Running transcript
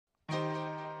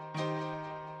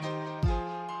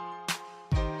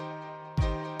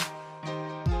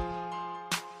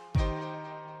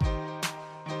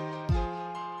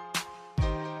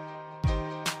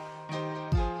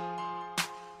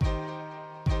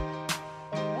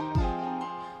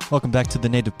Welcome back to the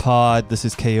Native Pod. This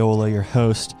is Kaola, your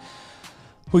host.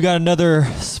 We got another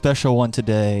special one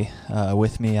today.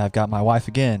 With me, I've got my wife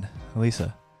again,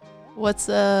 Alyssa. What's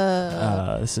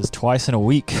up? This is twice in a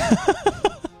week.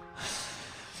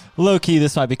 Low key,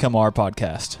 this might become our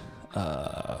podcast.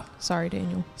 Sorry,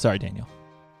 Daniel. Sorry, Daniel.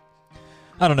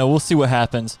 I don't know. We'll see what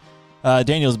happens.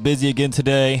 Daniel's busy again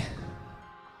today,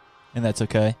 and that's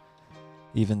okay.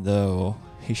 Even though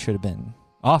he should have been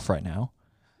off right now.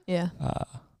 Yeah.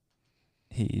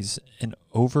 He's an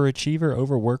overachiever,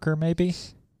 overworker maybe.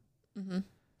 Mm-hmm.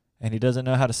 And he doesn't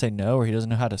know how to say no, or he doesn't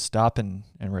know how to stop and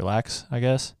relax, I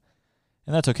guess.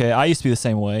 And that's okay. I used to be the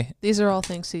same way. These are all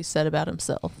things he said about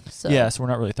himself. So. Yeah, so we're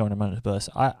not really throwing him under the bus.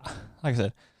 Like I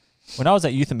said, when I was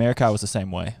at Youth America, I was the same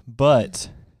way. But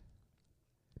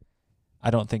I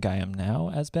don't think I am now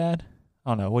as bad.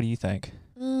 I don't know. What do you think?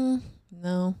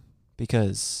 No.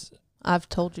 Because I've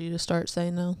told you to start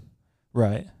saying no.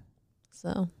 Right.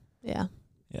 So, yeah.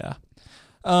 Yeah.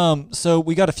 So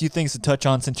we got a few things to touch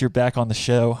on since you're back on the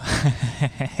show.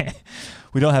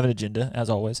 We don't have an agenda, as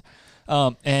always.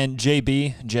 And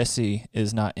Jesse,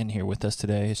 is not in here with us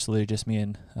today. It's literally just me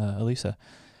and Alyssa.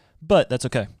 But that's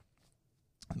okay.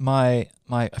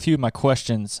 A few of my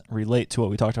questions relate to what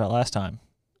we talked about last time.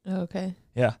 Okay.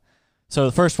 Yeah. So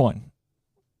the first one,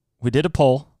 we did a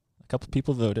poll. A couple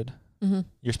people voted. Mm-hmm.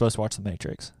 You're supposed to watch The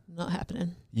Matrix. Not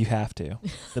happening. You have to.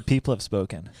 The people have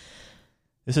spoken.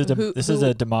 This is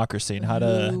a democracy, not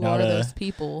those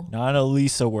people? Not an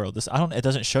Alyssa world. It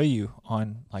doesn't show you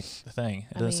on like the thing.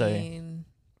 It doesn't say.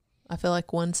 I feel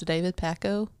like one's David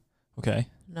Paco. Okay.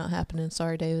 Not happening.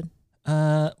 Sorry, David.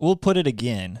 We'll put it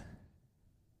again.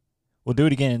 We'll do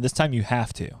it again, and this time you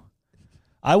have to.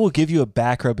 I will give you a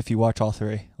back rub if you watch all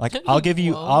three. Like I will give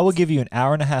you an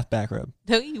hour and a half back rub.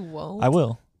 No, you won't. I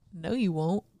will. No,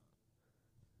 you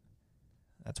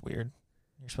That's weird.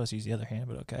 You're supposed to use the other hand,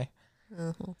 but okay.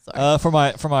 Sorry.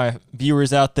 For my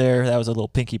viewers out there, that was a little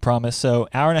pinky promise. So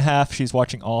hour and a half, she's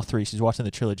watching all three. She's watching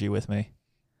the trilogy with me.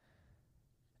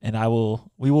 And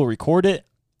we will record it.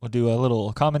 We'll do a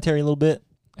little commentary a little bit,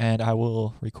 and I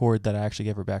will record that I actually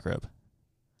gave her back rub.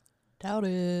 Doubt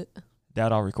it.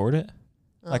 Doubt I'll record it?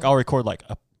 Like I'll record like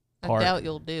a part. I doubt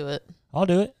you'll do it. I'll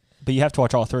do it, but you have to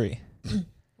watch all three.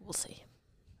 We'll see.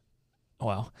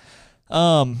 Wow.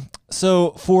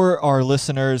 So for our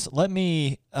listeners, let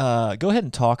me go ahead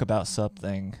and talk about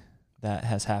something that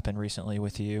has happened recently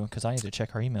with you, because I need to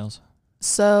check our emails.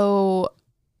 So,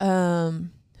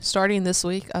 starting this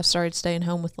week, I've started staying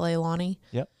home with Leilani.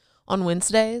 Yep. On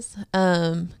Wednesdays,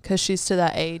 because she's to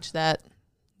that age that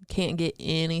can't get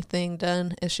anything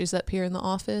done if she's up here in the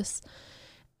office.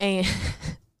 And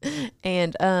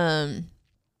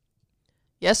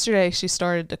yesterday she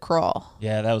started to crawl.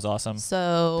 Yeah, that was awesome.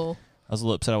 So I was a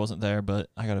little upset I wasn't there, but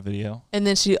I got a video. And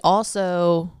then she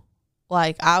also,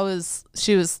 like, I was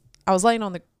sitting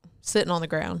on the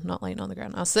ground, not laying on the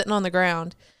ground. I was sitting on the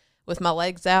ground with my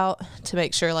legs out to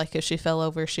make sure, like, if she fell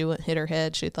over, she wouldn't hit her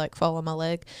head. She'd, like, fall on my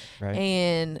leg. Right.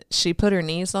 And she put her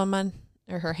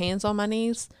her hands on my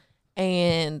knees,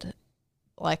 and,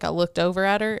 like, I looked over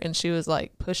at her, and she was,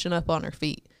 like, pushing up on her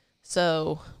feet.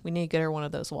 So we need to get her one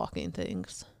of those walking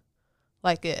things.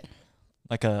 Like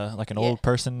an old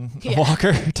person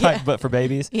walker type, but for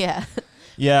babies. Yeah.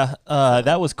 Yeah,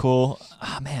 that was cool.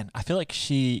 Oh, man, I feel like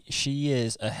she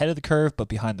is ahead of the curve, but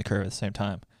behind the curve at the same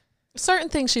time. Certain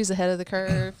things she's ahead of the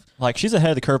curve. Like she's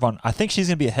ahead of the curve I think she's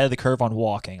going to be ahead of the curve on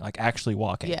walking, like actually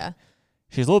walking. Yeah.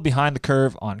 She's a little behind the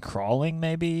curve on crawling,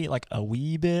 maybe, like a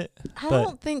wee bit. I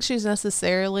don't think she's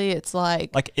necessarily, it's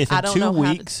like if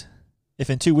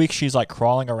in 2 weeks she's like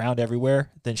crawling around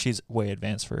everywhere, then she's way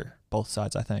advanced for both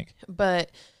sides, I think.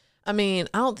 But, I mean,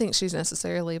 I don't think she's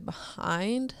necessarily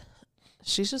behind.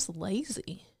 She's just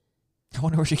lazy. I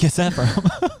wonder where she gets that from.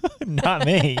 Not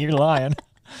me. You're lying.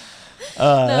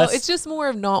 No, it's just more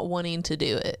of not wanting to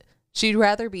do it. She'd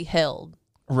rather be held.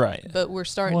 Right. But we're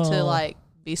starting to, like,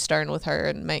 be stern with her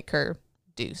and make her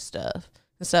do stuff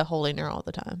instead of holding her all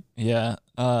the time. Yeah.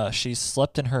 She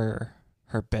slept in her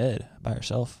bed by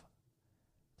herself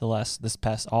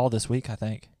this week, I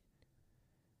think.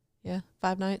 Yeah,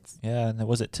 5 nights. Yeah, and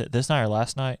was it this night or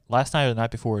last night? Last night or the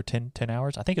night before, 10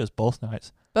 hours? I think it was both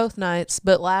nights. Both nights,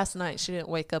 but last night she didn't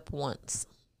wake up once.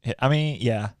 Yeah, I mean,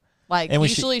 yeah. Like, and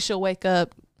usually she'll wake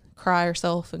up, cry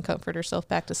herself, and comfort herself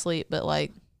back to sleep, but,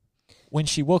 like... When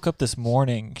she woke up this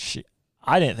morning,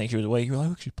 I didn't think she was awake. You were like,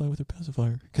 oh, she's playing with her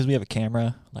pacifier. Because we have a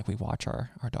camera. Like, we watch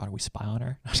our daughter. We spy on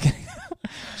her. I'm just kidding.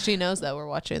 She knows that we're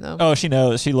watching, though. Oh, she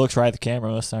knows. She looks right at the camera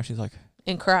most of the time. She's like...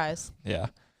 And cries. Yeah.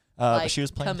 Like, but she was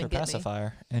playing with her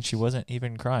pacifier, and she wasn't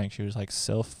even crying. She was, like,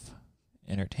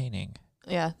 self-entertaining.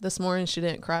 Yeah, this morning she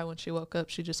didn't cry when she woke up.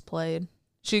 She just played.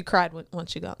 She cried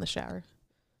once she got in the shower.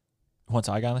 Once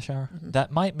I got in the shower? Mm-hmm.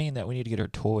 That might mean that we need to get her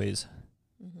toys,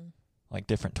 like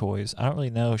different toys. I don't really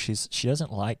know. She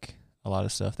doesn't like a lot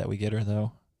of stuff that we get her,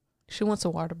 though. She wants a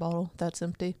water bottle that's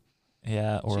empty.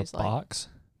 Yeah, or She's a box.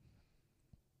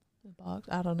 A box?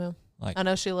 I don't know. Like, I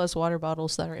know she loves water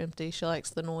bottles that are empty. She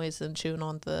likes the noise and chewing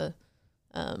on the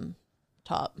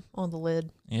top, on the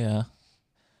lid. Yeah.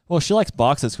 Well, she likes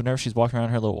boxes. Whenever she's walking around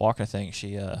her little walking thing,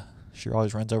 she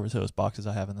always runs over to those boxes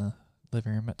I have in the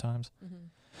living room at times. Mm-hmm.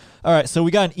 All right, so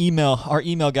we got an email. Our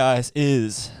email, guys,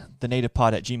 is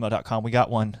thenativepod@gmail.com. We got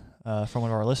one from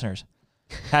one of our listeners.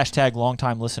 #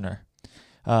 longtime listener.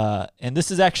 And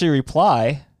this is actually a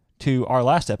reply to our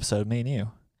last episode, me and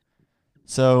you.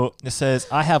 So it says,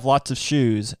 I have lots of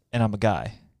shoes, and I'm a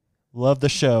guy. Love the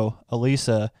show.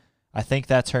 Alyssa, I think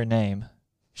that's her name.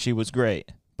 She was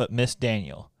great. But Miss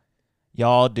Daniel,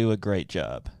 y'all do a great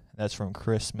job. That's from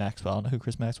Chris Maxwell. I don't know who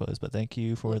Chris Maxwell is, but thank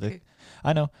you for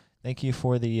I know. Thank you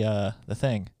for the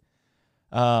thing.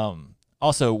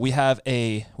 Also, we have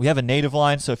a native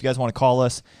line, so if you guys want to call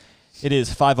us, it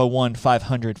is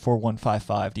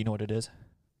 501-500-4155. Do you know what it is?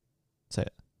 Say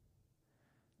it.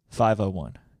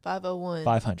 501. 501.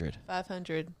 500.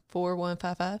 500.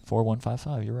 4155.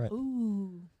 4155. You're right.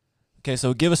 Ooh. Okay,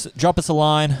 so drop us a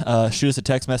line, shoot us a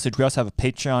text message. We also have a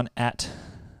Patreon at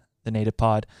the Native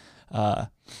Pod.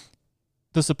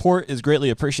 The support is greatly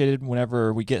appreciated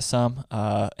whenever we get some,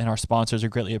 and our sponsors are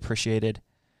greatly appreciated.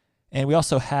 And we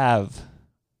also have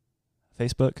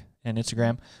Facebook and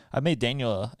Instagram. I made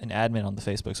Daniel an admin on the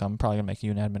Facebook, so I'm probably going to make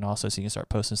you an admin also so you can start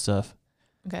posting stuff.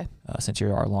 Okay. Since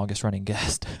you're our longest running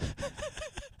guest.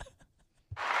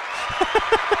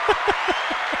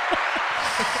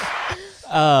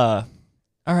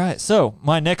 All right, so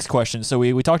my next question. So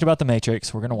we talked about The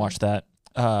Matrix. We're going to watch that.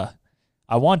 I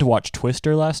wanted to watch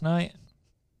Twister last night.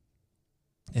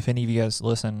 If any of you guys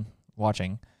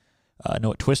watching, know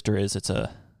what Twister is, it's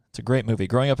a great movie.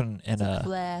 Growing up in a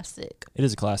classic. It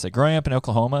is a classic. Growing up in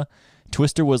Oklahoma,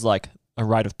 Twister was like a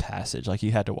rite of passage. Like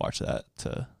you had to watch that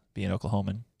to be an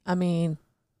Oklahoman. I mean,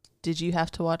 did you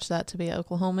have to watch that to be an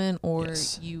Oklahoman, or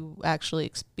Yes. you actually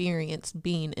experienced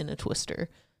being in a Twister?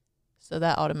 So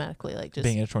that automatically just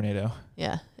being in a tornado.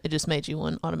 Yeah, it just made you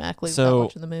one automatically So, without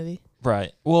watching the movie.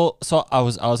 Right. Well, so I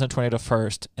was in a tornado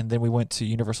first, and then we went to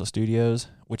Universal Studios,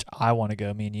 which I want to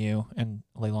go, me and you and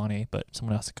Leilani, but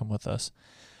someone else to come with us.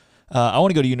 I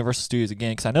want to go to Universal Studios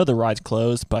again because I know the ride's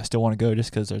closed, but I still want to go just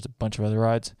because there's a bunch of other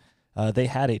rides. They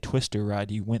had a Twister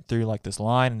ride. You went through like this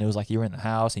line, and it was like you were in the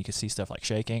house, and you could see stuff like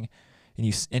shaking.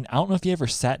 And I don't know if you ever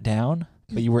sat down,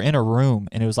 but you were in a room,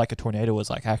 and it was like a tornado was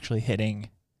like actually hitting.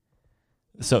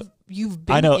 So you've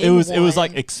been I know in it was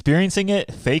like one. experiencing it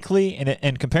fakely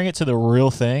and comparing it to the real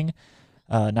thing.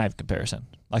 Not even comparison.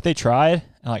 Like they tried,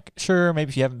 and like sure maybe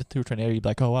if you haven't been through a tornado, you'd be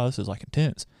like, oh wow, this is like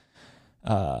intense.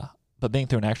 But being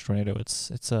through an actual tornado,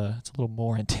 it's a little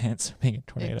more intense being a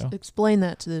tornado. Explain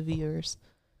that to the viewers.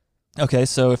 Okay,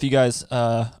 so if you guys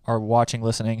are watching,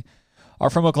 listening, are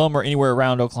from Oklahoma or anywhere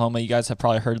around Oklahoma, you guys have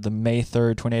probably heard of the May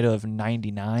 3rd tornado of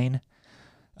 '99.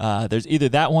 There's either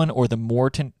that one or the Moore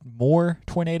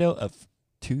tornado of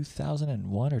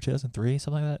 2001 or 2003,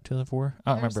 something like that, 2004. I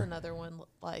don't remember. There's another one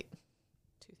like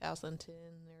 2010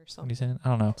 or something. 2010? I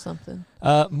don't know. Something.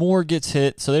 Moore gets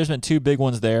hit, so there's been two big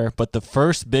ones there, but the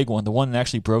first big one, the one that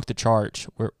actually broke the charts,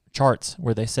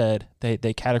 where they said they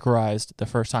categorized the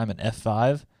first time in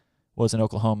F5 was in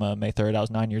Oklahoma, May 3rd. I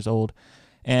was 9 years old.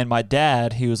 And my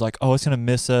dad, he was like, oh, it's going to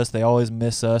miss us. They always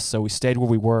miss us. So we stayed where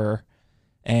we were.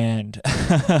 And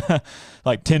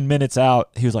like 10 minutes out,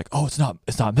 he was like, oh, it's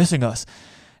not missing us.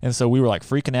 And so we were like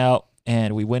freaking out,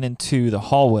 and we went into the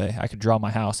hallway. I could draw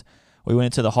my house. We went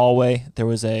into the hallway. There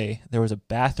was a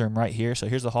bathroom right here. So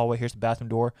here's the hallway. Here's the bathroom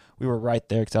door. We were right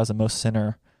there because I was the most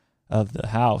center of the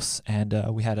house. And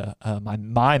we had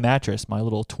my mattress, my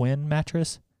little twin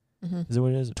mattress. Mm-hmm. Is it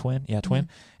what it is? A twin? Yeah, twin.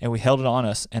 Mm-hmm. And we held it on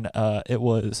us, and it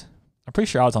was, I'm pretty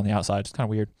sure I was on the outside. It's kind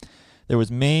of weird. There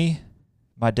was me,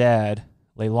 my dad,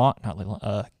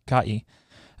 Kai,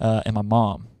 and my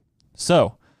mom.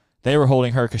 So they were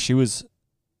holding her because she was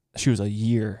a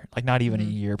year, like not even a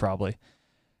year probably.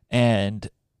 And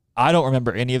I don't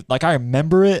remember any of, like I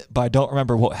remember it, but I don't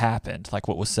remember what happened, like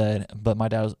what was said. But my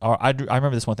dad was, I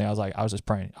remember this one thing. I was just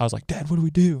praying. I was like, Dad, what do we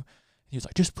do? He was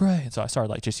like, just pray. And so I started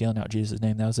like just yelling out Jesus'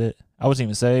 name. That was it. I wasn't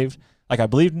even saved. Like I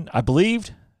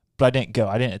believed, but I didn't go.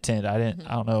 I didn't attend. I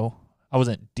don't know. I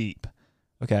wasn't deep.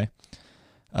 Okay.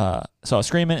 So I was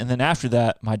screaming. And then after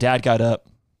that, my dad got up.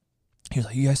 He was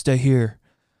like, you guys stay here.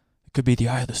 It could be the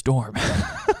eye of the storm.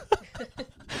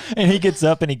 And he gets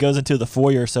up and he goes into the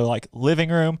foyer. So like living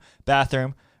room,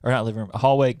 bathroom, or not living room, a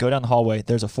hallway. Go down the hallway.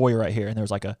 There's a foyer right here, and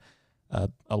there's like a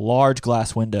large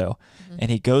glass window. And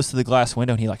he goes to the glass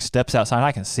window and he like steps outside.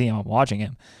 I can see him. I'm watching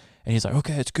him, and he's like,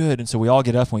 "Okay, it's good." And so we all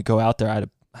get up and we go out there. I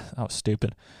was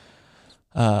stupid.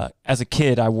 As a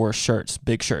kid, I wore shirts,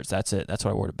 big shirts. That's it. That's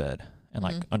what I wore to bed, and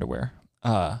like underwear.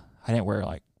 I didn't wear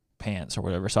like pants or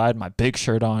whatever. So I had my big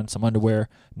shirt on, some underwear,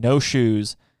 no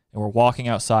shoes, and we're walking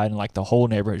outside, and like the whole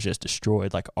neighborhood is just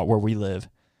destroyed, like where we live.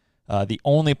 The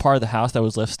only part of the house that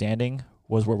was left standing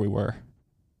was where we were,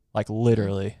 like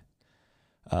literally.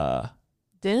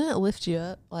 Didn't it lift you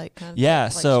up, like kind of? Yeah,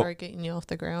 like so start getting you off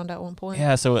the ground at one point.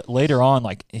 Yeah, so later on,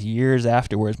 like years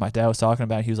afterwards, my dad was talking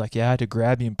about it. He was like, "Yeah, I had to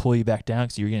grab you and pull you back down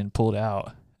because you were getting pulled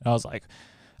out." And I was like,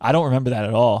 "I don't remember that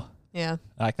at all." Yeah,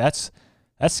 like that's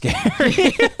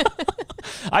scary.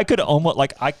 I could almost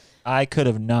like I could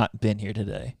have not been here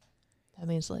today. That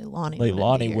means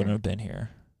Leilani. Wouldn't have been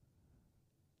here.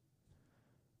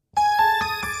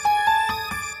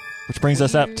 Which brings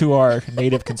us up to our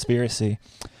native conspiracy.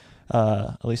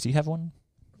 Alyssa, do you have one?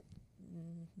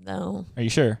 No. Are you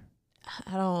sure?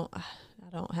 I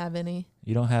don't have any.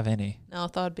 You don't have any? No, I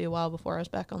thought it'd be a while before I was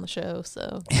back on the show,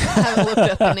 so I haven't looked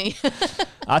up any.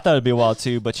 I thought it'd be a while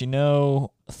too, but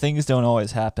things don't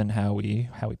always happen how we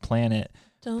plan it.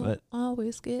 Don't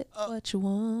always get what you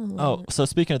want. Oh, so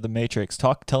speaking of the Matrix,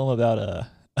 tell them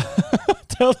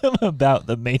about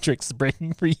the Matrix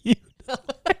breaking for you.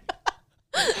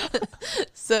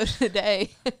 So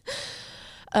today,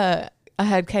 I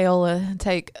had Kaola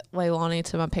take Leilani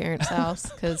to my parents' house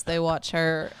because they watch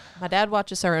her. My dad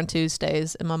watches her on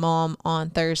Tuesdays and my mom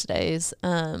on Thursdays.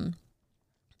 And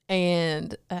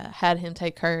had him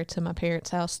take her to my parents'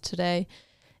 house today.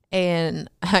 And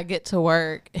I get to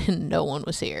work and no one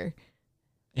was here.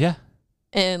 Yeah.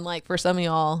 And like for some of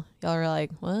y'all are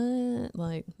like, what?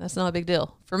 Like, that's not a big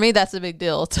deal. For me, that's a big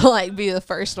deal to like be the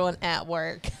first one at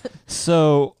work.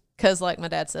 So, because like my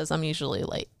dad says, I'm usually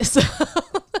late. So,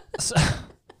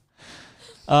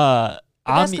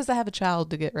 that's because I have a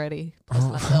child to get ready.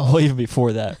 Well, even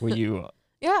before that, were you?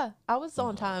 Yeah, I was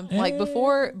on time. Like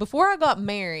before I got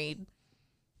married,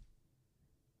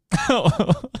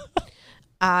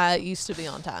 I used to be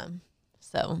on time.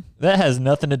 So that has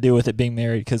nothing to do with it being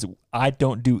married, because I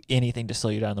don't do anything to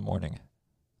slow you down in the morning.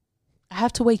 I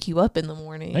have to wake you up in the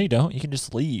morning. No, you don't. You can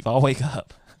just leave. I'll wake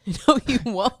up. No, you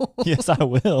won't. Yes, I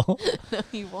will. No,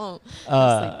 you won't.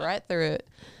 I'll sleep right through it.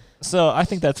 So I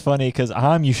think that's funny because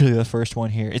I'm usually the first one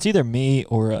here. It's either me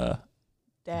or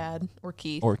Dad or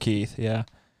Keith. Or Keith, yeah.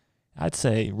 I'd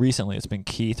say recently it's been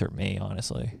Keith or me,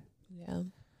 honestly. Yeah.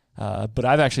 But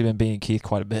I've actually been being Keith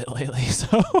quite a bit lately,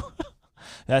 so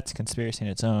that's a conspiracy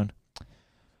in its own.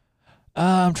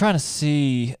 I'm trying to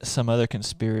see some other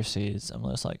conspiracies. I'm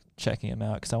just like checking them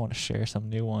out because I want to share some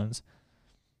new ones.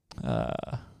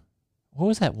 What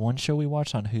was that one show we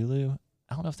watched on Hulu?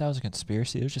 I don't know if that was a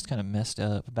conspiracy. It was just kind of messed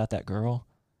up about that girl.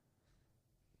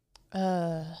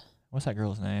 What's that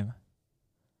girl's name?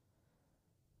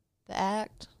 The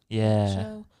Act? Yeah.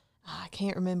 Show? I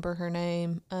can't remember her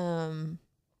name.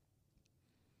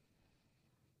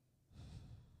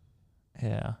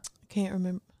 Yeah. I can't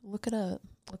remember. Look it up.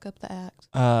 Look up The Act.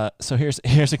 So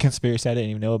here's a conspiracy I didn't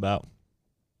even know about.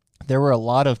 There were a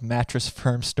lot of mattress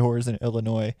firm stores in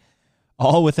Illinois,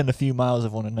 all within a few miles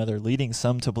of one another, leading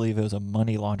some to believe it was a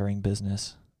money laundering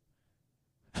business.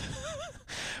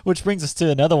 Which brings us to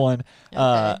another one.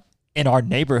 Okay. In our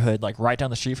neighborhood, like right down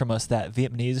the street from us, that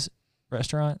Vietnamese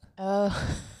restaurant.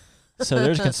 Oh. So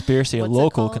there's a conspiracy, a What's it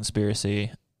local called?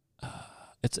 conspiracy.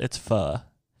 It's pho.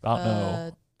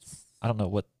 I don't know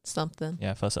what. Something.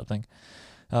 Yeah, pho something.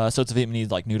 So it's a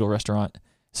Vietnamese like noodle restaurant.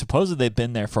 Supposedly they've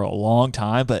been there for a long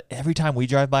time, but every time we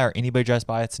drive by or anybody drives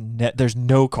by, there's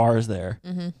no cars there,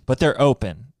 but they're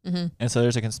open. And so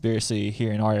there's a conspiracy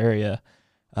here in our area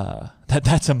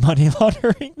that's a money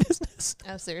laundering business.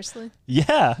 Oh, seriously?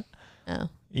 Yeah. Oh.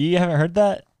 You haven't heard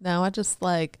that? No, I just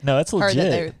like No, it's heard legit.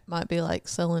 that they might be like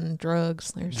selling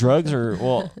drugs. Drugs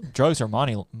are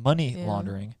money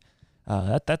laundering.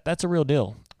 That's a real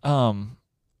deal.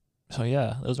 So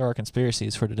yeah, those are our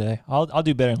conspiracies for today. I'll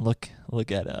do better and look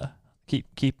at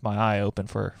keep my eye open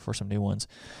for some new ones.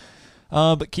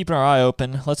 But keeping our eye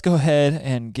open, let's go ahead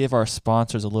and give our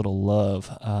sponsors a little love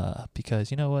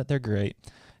because you know what, they're great,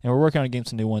 and we're working on getting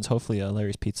some new ones. Hopefully,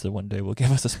 Larry's Pizza one day will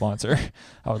give us a sponsor.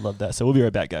 I would love that. So we'll be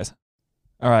right back, guys.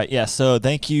 All right, yeah. So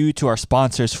thank you to our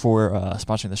sponsors for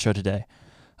sponsoring the show today.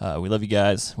 We love you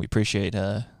guys. We appreciate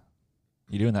you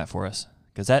doing that for us.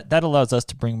 Because that allows us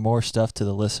to bring more stuff to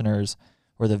the listeners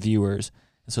or the viewers.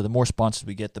 And so the more sponsors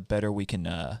we get, the better we can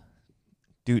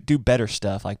do better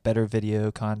stuff, like better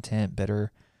video content,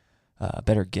 better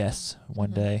guests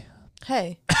one day.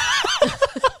 Hey.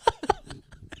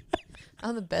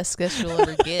 I'm the best guest you'll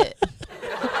ever get.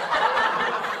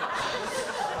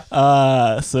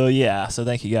 So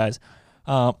thank you guys.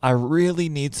 I really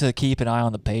need to keep an eye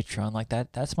on the Patreon. Like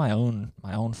that's my own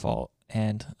fault.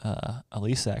 And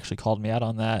Alyssa actually called me out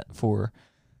on that for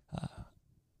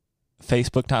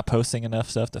Facebook not posting enough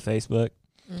stuff to Facebook.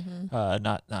 Mm-hmm.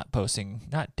 Not posting,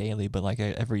 not daily, but like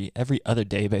every other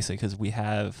day basically, because we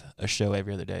have a show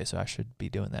every other day, so I should be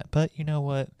doing that. But you know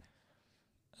what?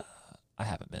 I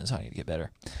haven't been, so I need to get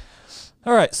better.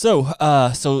 All right, so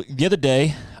the other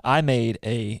day I made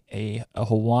a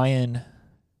Hawaiian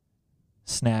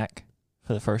snack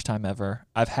for the first time ever.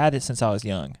 I've had it since I was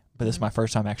young, but this is my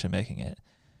first time actually making it,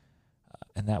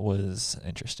 and that was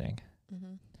interesting.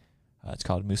 Mm-hmm. It's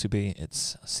called musubi.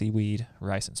 It's seaweed,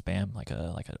 rice, and spam, like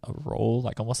a roll,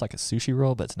 like almost like a sushi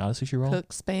roll, but it's not a sushi roll.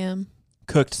 Cooked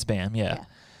spam, yeah.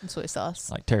 And soy sauce,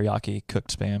 like teriyaki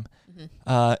cooked spam.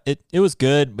 Mm-hmm. It was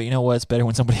good, but you know what? It's better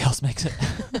when somebody else makes it.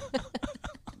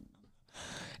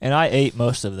 And I ate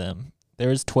most of them. There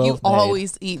was 12 You made.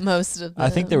 always eat most of them. I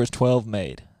think there was 12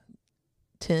 made.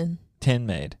 10. 10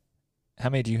 made. How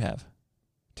many do you have?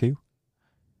 2?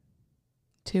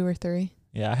 2 or 3.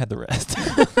 Yeah, I had the rest.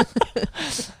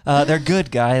 They're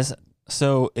good, guys.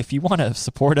 So if you want to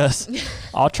support us,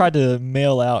 I'll try to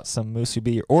mail out some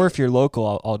musubi. Or if you're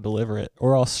local, I'll deliver it.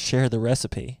 Or I'll share the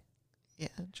recipe. Yeah,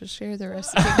 just share the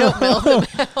recipe. Don't mail them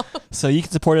out. So you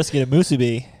can support us, get a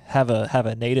musubi, have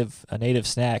a native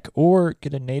snack, or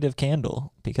get a native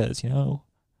candle, because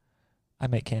I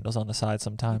make candles on the side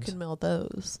sometimes. You can mail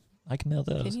those. I can mail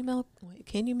those.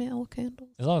 Can you mail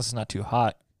candles? As long as it's not too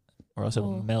hot, or else it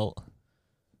will melt.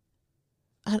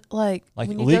 Like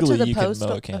when you legally, go to the you post can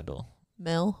mow a candle.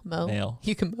 Mail.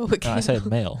 You can mow a candle. No, I said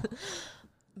mail.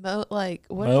 What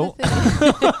Mow?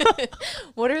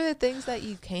 What are the things that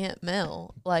you can't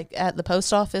mail? Like at the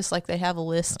post office, like they have a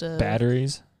list of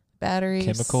batteries,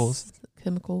 chemicals,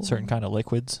 certain kind of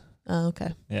liquids. Oh,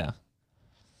 okay. Yeah.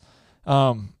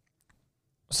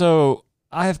 So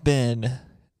I've been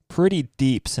pretty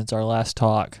deep since our last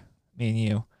talk, me and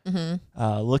you,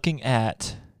 looking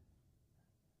at.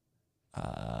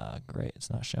 Great, it's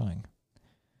not showing.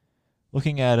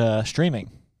 Looking at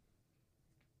streaming.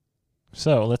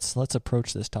 So let's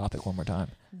approach this topic one more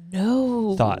time.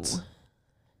 No thoughts.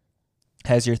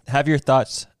 Have your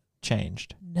thoughts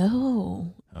changed?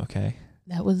 No. Okay.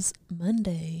 That was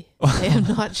Monday. They have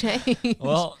not changed.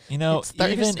 Well,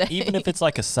 even if it's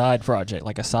like a side project,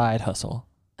 like a side hustle.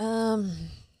 Like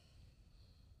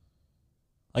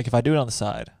if I do it on the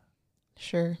side.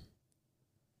 Sure.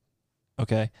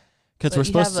 Okay. Because we're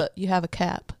supposed to. You have a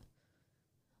cap.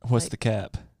 What's the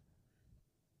cap?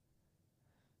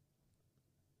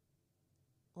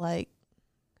 Like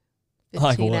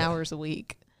 15 hours a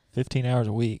week. 15 hours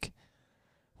a week.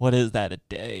 What is that a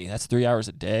day? That's 3 hours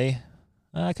a day.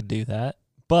 I could do that.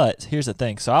 But here's the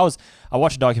thing. So I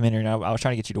watched a documentary, and I was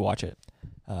trying to get you to watch it.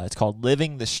 It's called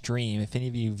Living the Stream. If any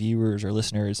of you viewers or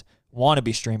listeners want to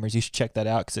be streamers, you should check that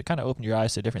out, because it kind of opened your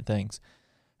eyes to different things.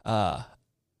 And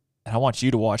I want you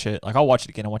to watch it. Like, I'll watch it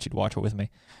again. I want you to watch it with me.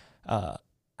 I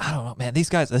don't know, man. These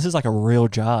guys, this is like a real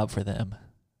job for them.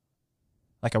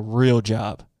 Like a real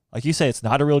job. Like you say, it's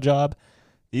not a real job.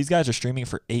 These guys are streaming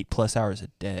for 8+ hours a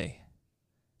day,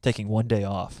 taking one day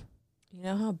off. You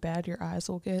know how bad your eyes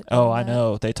will get? Oh, I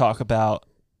know. They talk about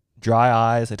dry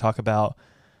eyes. They talk about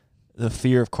the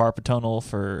fear of carpal tunnel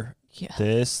for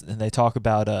this. And they talk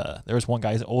about, there was one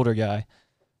guy, he's an older guy.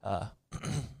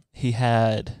 He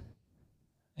had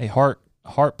a heart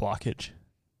blockage.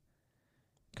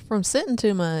 From sitting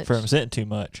too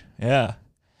much. Yeah.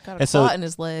 Got a clot in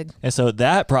his leg. And so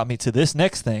that brought me to this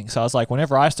next thing. So I was like,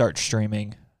 whenever I start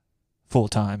streaming full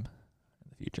time in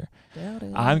the future,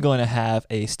 I'm going to have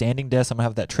a standing desk. I'm going to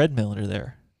have that treadmill under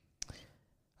there.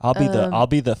 I'll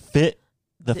be the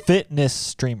fitness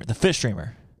streamer, the fit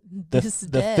streamer, the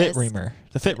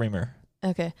fit reamer.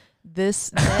 Okay. This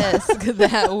desk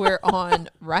that we're on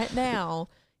right now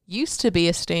used to be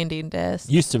a standing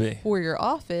desk. Used to be. For your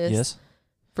office. Yes.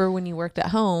 For when you worked at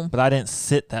home. But I didn't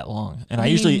sit that long. And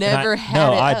I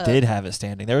did have it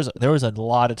standing. There was a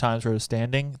lot of times where it was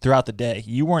standing throughout the day.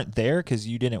 You weren't there because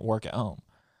you didn't work at home.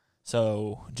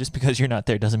 So just because you're not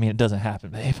there doesn't mean it doesn't happen,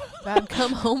 babe. I'd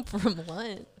come home for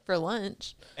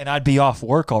lunch. And I'd be off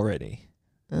work already.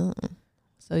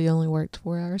 So you only worked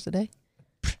 4 hours a day?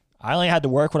 I only had to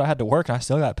work what I had to work, and I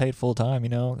still got paid full time.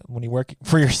 When you work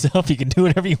for yourself, you can do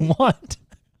whatever you want.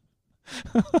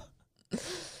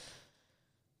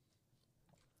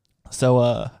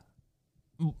 So,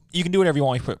 you can do whatever you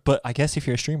want, but I guess if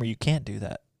you're a streamer, you can't do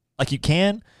that. Like you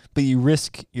can, but you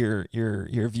risk your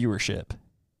viewership.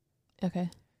 Okay.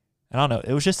 I don't know.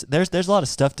 It was just there's a lot of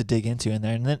stuff to dig into in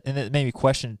there, and it made me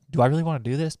question: do I really want to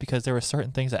do this? Because there were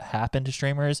certain things that happened to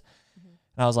streamers,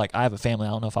 and I was like, I have a family. I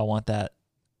don't know if I want that.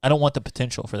 I don't want the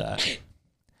potential for that.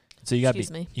 So you got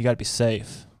to be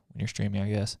safe when you're streaming, I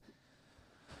guess.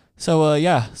 So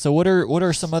yeah. So what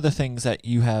are some other things that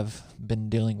you have been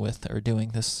dealing with or doing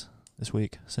this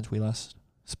week since we last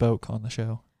spoke on the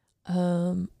show?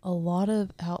 A lot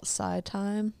of outside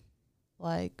time,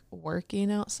 like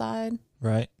working outside.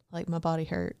 Right. Like my body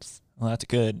hurts. Well, that's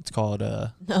good. It's called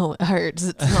No, it hurts.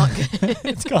 It's not good.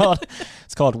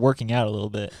 it's called working out a little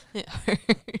bit. It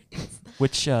hurts.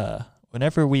 Which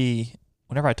whenever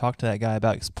I talk to that guy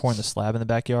about pouring the slab in the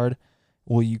backyard,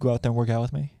 will you go out there and work out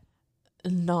with me?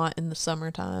 Not in the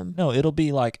summertime. No, it'll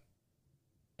be like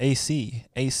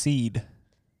AC'd.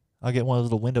 I'll get one of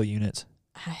those little window units.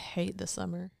 I hate the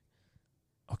summer.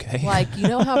 Okay. Like, you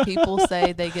know how people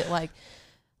say they get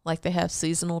like they have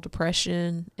seasonal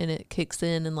depression and it kicks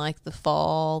in like the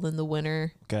fall and the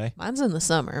winter. Okay. Mine's in the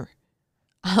summer.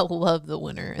 I love the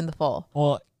winter and the fall.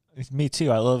 Well, me too.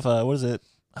 I love, what is it?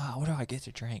 What do I get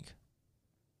to drink?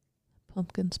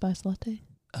 Pumpkin spice latte.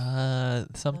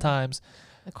 Sometimes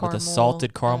With a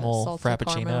salted caramel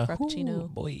frappuccino. Ooh,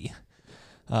 boy.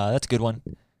 That's a good one.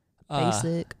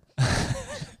 Basic.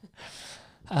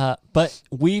 But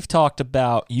we've talked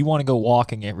about you want to go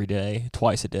walking every day,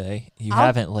 twice a day. You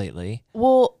haven't lately.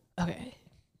 Well, okay.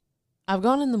 I've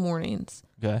gone in the mornings.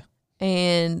 Okay.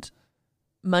 And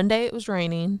Monday it was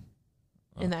raining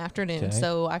in the afternoon, okay.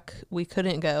 so we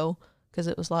couldn't go because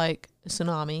it was like a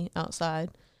tsunami outside.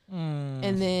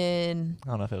 And then I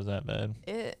don't know if it was that bad.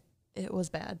 It was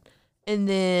bad. And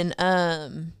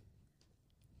then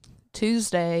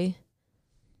Tuesday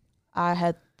I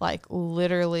had like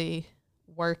literally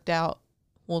worked out.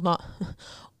 Well, not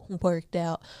worked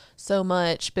out so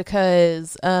much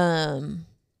because Is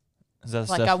that like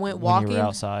stuff I went when walking. you were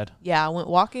outside? Yeah, I went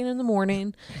walking in the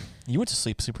morning. You went to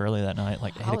sleep super early that night,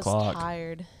 like 8 o'clock.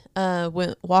 I was tired.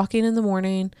 Went walking in the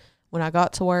morning. When I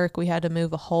got to work, we had to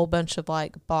move a whole bunch of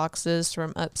like boxes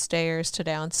from upstairs to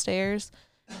downstairs.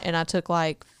 And I took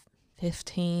like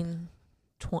 15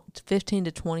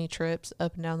 to 20 trips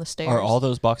up and down the stairs. Are all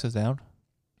those boxes down?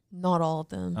 Not all of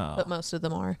them, but most of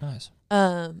them are. Nice.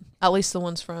 At least the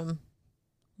ones from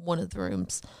one of the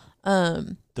rooms.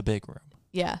 The big room.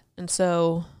 Yeah. And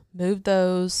so moved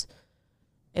those.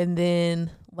 And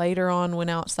then later on went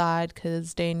outside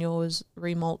because Daniel was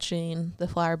remulching the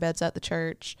flower beds at the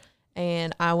church.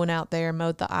 And I went out there,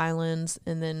 mowed the islands,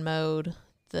 and then mowed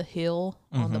the hill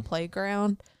on the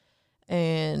playground.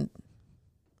 And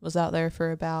was out there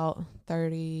for about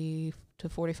 30 to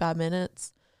 45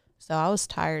 minutes. So I was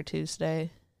tired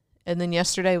Tuesday. And then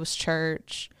yesterday was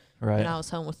church. Right. And I was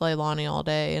home with Leilani all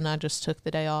day. And I just took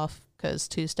the day off because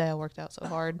Tuesday I worked out so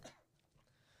hard.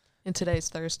 And today's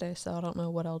Thursday, so I don't know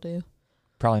what I'll do.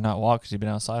 Probably not walk because you've been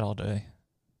outside all day.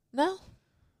 No.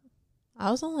 I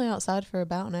was only outside for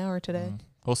about an hour today.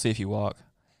 We'll see if you walk.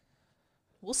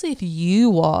 We'll see if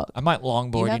you walk. I might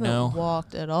longboard, you haven't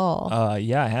walked at all.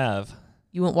 Yeah, I have.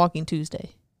 You went walking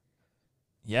Tuesday.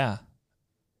 Yeah.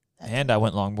 And I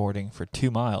went longboarding for 2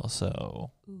 miles,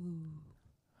 so.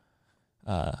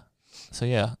 So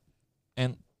yeah.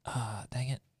 And dang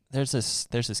it. There's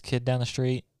this kid down the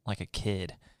street, like a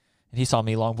kid. And he saw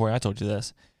me longboarding. I told you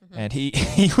this. And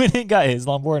he went and got his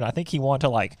longboard, and I think he wanted to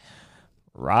like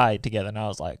ride together, and I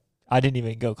was like, I didn't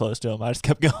even go close to him. I just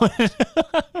kept going.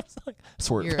 I was like,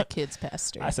 swerve. You're a kid's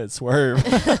pastor. I said swerve.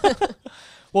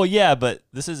 Well, yeah, but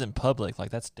this is in public. Like,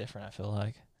 that's different, I feel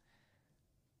like.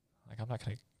 Like, I'm not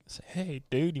going to say, hey,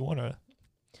 dude, you want to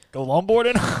go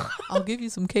longboarding? I'll give you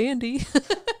some candy.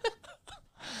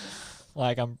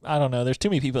 Like, I don't know. There's too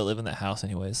many people that live in that house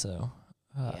anyway, so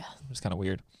yeah. It's kind of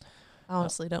weird. I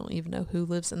honestly don't even know who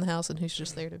lives in the house and who's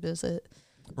just there to visit.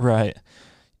 Right.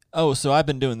 Oh, so I've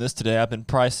been doing this today. I've been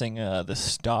pricing the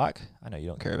stock. I know you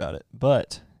don't care about it,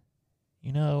 but,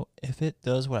 you know, if it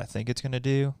does what I think it's going to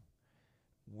do,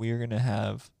 we're going to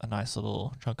have a nice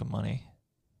little chunk of money.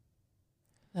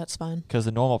 That's fine. Because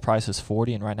the normal price is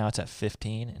 40, and right now it's at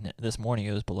 15, and this morning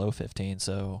it was below 15,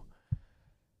 so.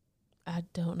 I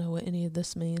don't know what any of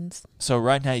this means. So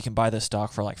right now you can buy this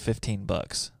stock for like $15.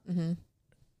 Mm-hmm.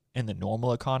 In the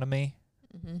normal economy,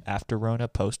 after Rona,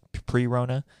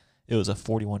 pre-Rona, it was a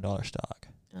 $41 stock.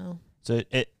 Oh. So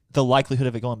the likelihood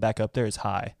of it going back up there is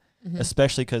high,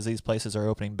 especially because these places are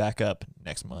opening back up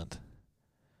next month.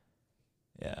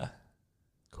 Yeah.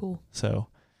 Cool. So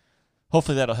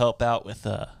hopefully that'll help out with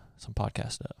some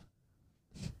podcast stuff.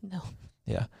 No.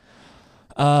 Yeah.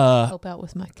 Help out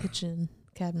with my kitchen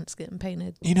cabinets getting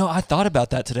painted. I thought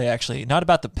about that today, actually. Not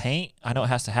about the paint. I know it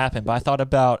has to happen, but I thought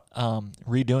about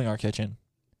redoing our kitchen.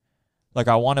 Like,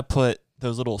 I want to put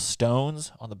those little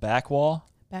stones on the back wall.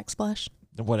 Backsplash.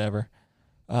 Whatever.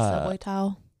 Subway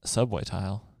tile. Subway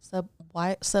tile.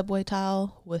 White subway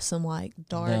tile with some like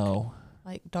dark,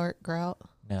 dark grout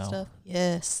stuff.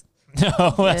 Yes.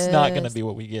 No, that's not going to be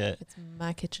what we get. It's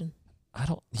my kitchen.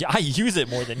 I use it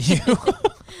more than you.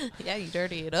 Yeah, you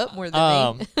dirty it up more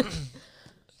than me.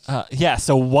 Yeah,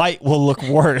 so white will look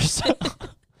worse.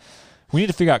 We need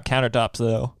to figure out countertops,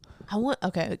 though.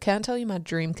 Okay, can I tell you my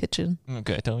dream kitchen?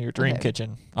 Okay, tell me your dream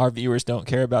kitchen. Our viewers don't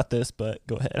care about this, but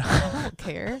go ahead. I don't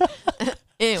care.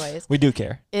 Anyways. We do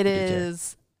care. It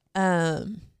is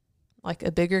like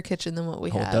a bigger kitchen than what we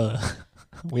have. Duh.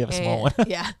 We have a small one.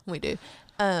 Yeah, we do.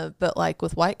 But like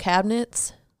with white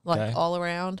cabinets, all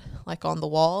around, like on the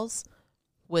walls,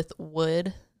 with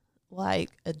wood, like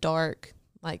a dark,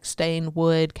 like stained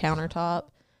wood countertop.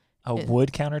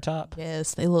 Wood countertop?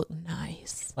 Yes, they look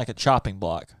nice. Like a chopping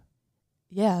block.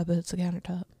 Yeah, but it's a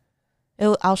countertop.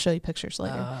 I'll show you pictures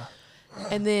later.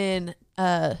 And then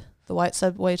the white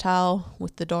subway tile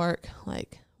with the dark,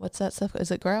 like, what's that stuff?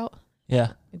 Is it grout?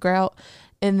 Yeah. Grout.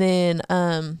 And then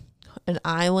an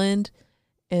island,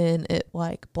 and it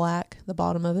like black, the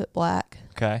bottom of it black.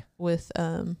 Okay. With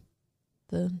the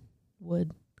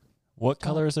wood. What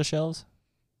color is the shelves?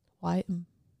 White.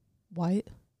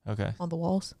 Okay. On the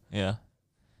walls. Yeah.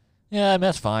 Yeah, I mean,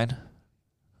 that's fine.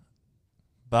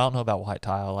 But I don't know about white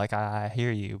tile. Like, I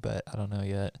hear you, but I don't know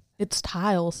yet. It's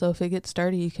tile, so if it gets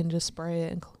dirty, you can just spray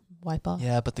it and wipe off.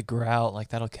 Yeah, but the grout, like,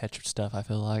 that'll catch stuff, I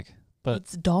feel like. But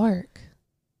it's dark.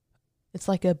 It's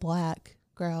like a black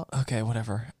grout. Okay,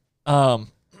 whatever.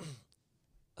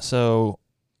 So,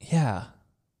 yeah.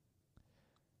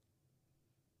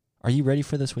 Are you ready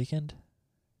for this weekend?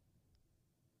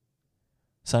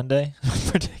 Sunday,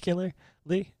 particularly?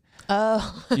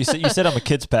 Oh. You said I'm a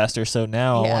kids pastor, so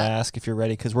now I want to ask if you're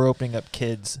ready, because we're opening up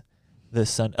kids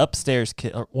this Sunday. Upstairs,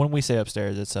 when we say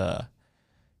upstairs, it's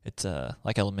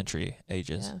like elementary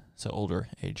ages, so older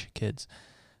age kids.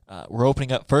 We're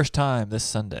opening up first time this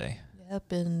Sunday.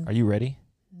 Yep. And are you ready?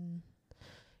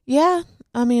 Yeah,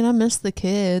 I mean, I miss the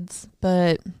kids,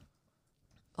 but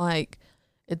like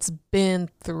it's been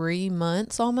 3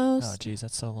 months almost. Oh, geez,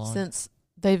 that's so long since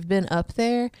they've been up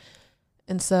there.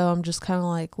 And so I'm just kind of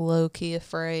like low key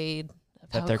afraid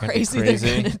of that how they're crazy gonna be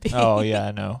they're going to be. Oh yeah,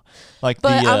 I know. But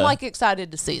I'm like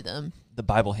excited to see them. The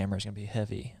Bible hammer is going to be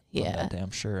heavy. Yeah, that day,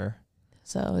 I'm sure.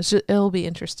 So it'll be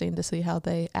interesting to see how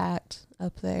they act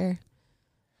up there.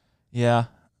 Yeah,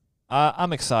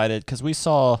 I'm excited because I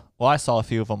saw a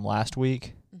few of them last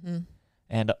week,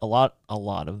 and a lot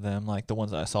of them, like the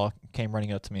ones that I saw, came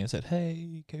running up to me and said,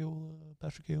 "Hey, Kayla,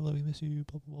 Pastor Kayla, we miss you."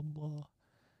 Blah blah blah blah.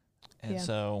 And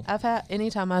so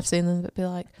anytime I've seen them, be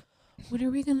like, "When are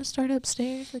we gonna start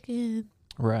upstairs again?"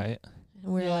 Right.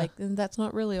 And we're like, and that's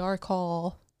not really our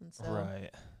call. And so. Right.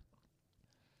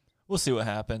 We'll see what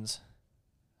happens.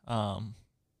 I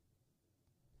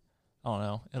don't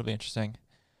know. It'll be interesting.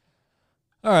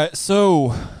 All right,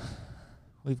 so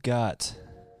we've got.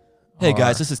 Hey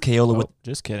guys, this is Kayola with.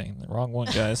 Just kidding, the wrong one,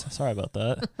 guys. Sorry about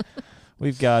that.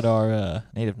 We've got our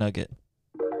native nugget.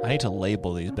 I need to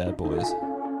label these bad boys.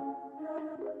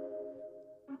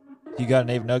 You got a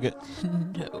native nugget?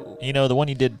 No. The one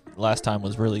you did last time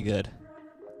was really good.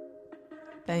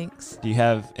 Thanks. Do you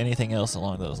have anything else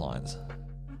along those lines?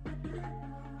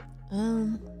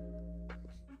 I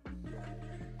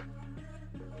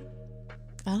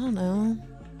don't know.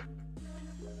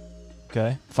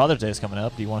 Okay. Father's Day is coming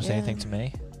up. Do you want to say anything to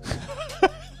me?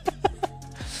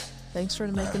 Thanks for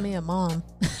making me a mom.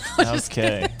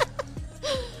 Okay.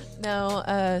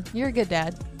 No, you're a good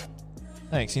dad.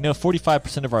 Thanks.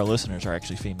 45% of our listeners are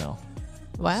actually female.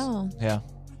 Wow. Yeah.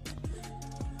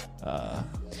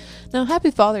 No,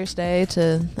 happy Father's Day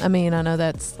I know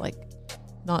that's like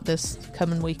not this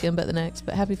coming weekend, but the next,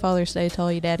 but happy Father's Day to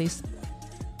all you daddies.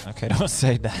 Okay, don't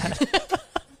say that.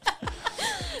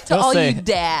 To all you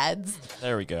dads.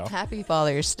 There we go. Happy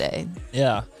Father's Day.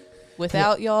 Yeah.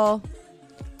 Without y'all,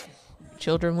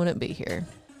 children wouldn't be here.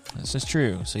 This is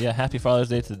true. So yeah, happy Father's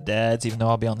Day to the dads, even though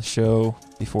I'll be on the show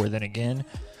before then again.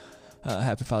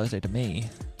 Happy Father's Day to me.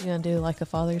 You gonna do like a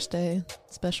Father's Day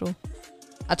special?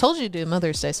 I told you to do a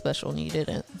Mother's Day special and you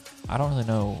didn't. I don't really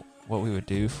know what we would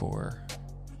do for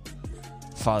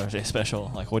Father's Day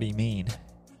special. Like, what do you mean?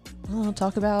 I'll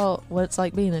talk about what it's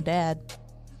like being a dad.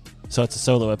 So it's a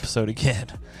solo episode again.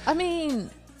 I mean,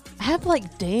 have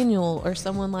like Daniel or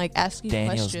someone like ask you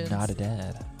Daniel's questions. Daniel's not a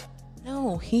dad.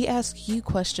 No, he asks you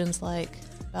questions like,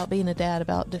 about being a dad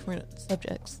about different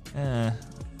subjects.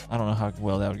 I don't know how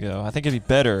well that would go. I think it'd be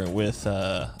better with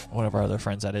one of our other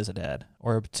friends that is a dad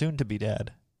or soon to be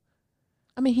dad.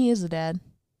 I mean, he is a dad.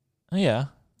 Oh, yeah.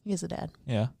 He is a dad.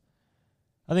 Yeah.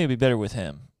 I think it'd be better with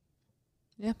him.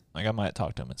 Yeah. Like, I might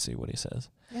talk to him and see what he says.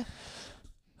 Yeah.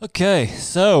 Okay,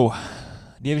 so,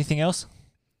 do you have anything else?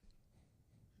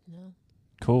 No.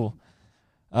 Cool.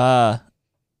 That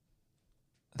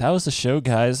was the show,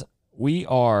 guys. We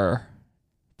are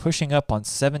pushing up on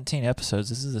 17 episodes.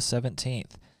 This is the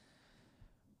 17th.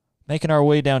 Making our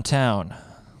way downtown.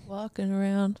 Walking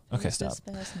around. Okay, stop.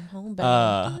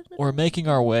 Homebound. We're making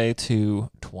our way to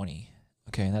 20.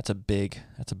 Okay, and that's a big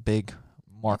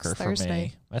marker Next for Thursday.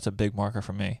 me. That's a big marker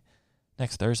for me.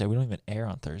 Next Thursday. We don't even air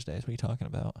on Thursdays. What are you talking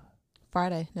about?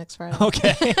 Next Friday.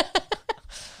 Okay.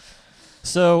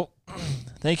 So,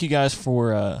 thank you guys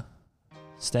for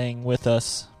staying with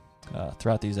us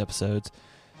throughout these episodes.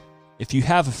 If you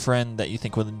have a friend that you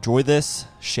think would enjoy this,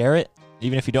 share it.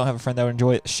 Even if you don't have a friend that would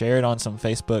enjoy it, share it on some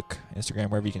Facebook,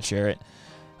 Instagram, wherever you can share it.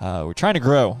 We're trying to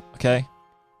grow, okay?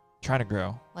 Trying to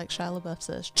grow. Like Shia LaBeouf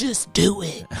says, just do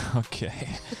it. Okay.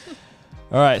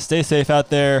 All right, stay safe out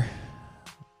there.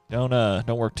 Don't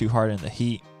work too hard in the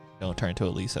heat. Don't turn into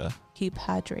Alyssa. Keep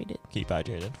hydrated. Keep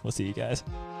hydrated. We'll see you guys.